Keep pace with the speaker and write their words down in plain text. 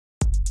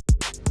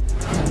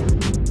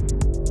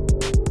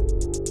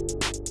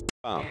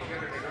Wow.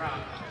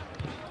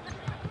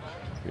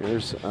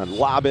 Here's a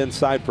lob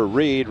inside for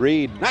Reed.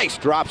 Reed, nice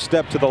drop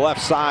step to the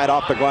left side,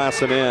 off the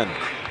glass and in.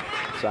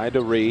 Side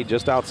to Reed,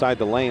 just outside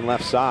the lane,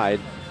 left side.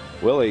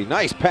 Willie,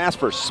 nice pass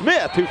for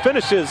Smith, who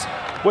finishes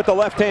with the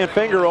left-hand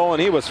finger roll,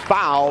 and he was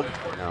fouled.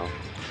 Now,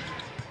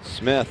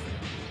 Smith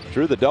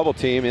drew the double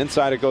team.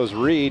 Inside it goes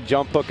Reed,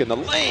 jump hook in the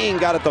lane,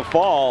 got it to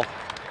fall.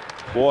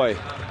 Boy,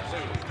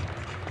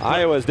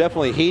 Iowa's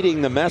definitely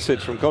heeding the message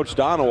from Coach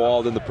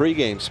Donewald in the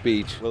pregame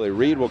speech. Willie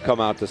Reed will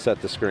come out to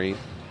set the screen.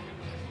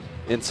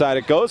 Inside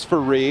it goes for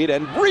Reed,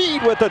 and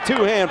Reed with a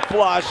two-hand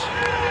flush.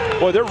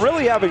 Boy, they're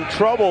really having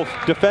trouble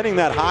defending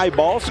that high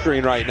ball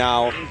screen right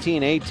now.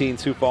 18-18,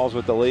 Sioux Falls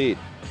with the lead.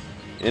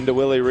 Into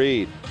Willie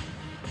Reed.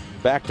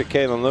 Back to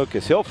Kalen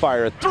Lucas. He'll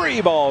fire a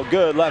three-ball,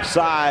 good left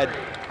side.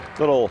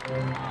 Little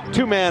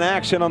two-man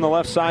action on the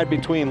left side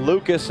between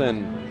Lucas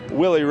and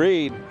Willie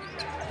Reed.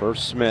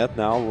 First Smith,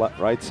 now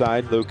right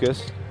side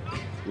Lucas.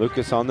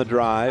 Lucas on the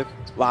drive,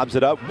 lobs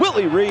it up.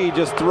 Willie Reed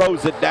just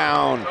throws it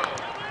down.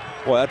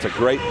 Boy, that's a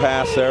great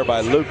pass there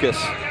by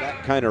Lucas.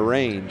 That kind of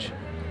range.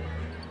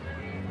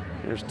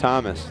 Here's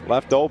Thomas,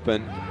 left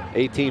open,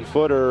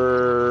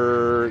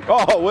 18-footer.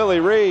 Oh, Willie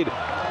Reed.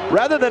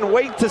 Rather than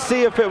wait to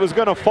see if it was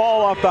going to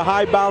fall off the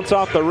high bounce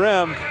off the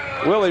rim,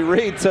 Willie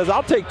Reed says,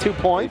 I'll take 2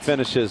 points.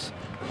 Finishes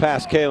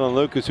past Kalen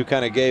Lucas, who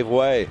kind of gave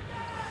way.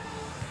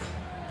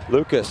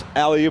 Lucas,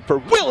 alley-oop for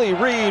Willie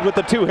Reed with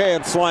the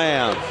two-hand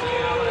slam.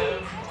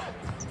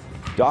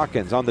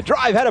 Dawkins on the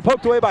drive, had it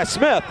poked away by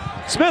Smith.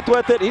 Smith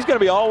with it, he's going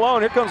to be all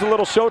alone. Here comes a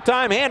little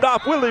showtime,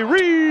 handoff Willie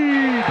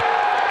Reed.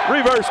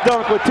 Reverse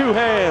dunk with two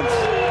hands.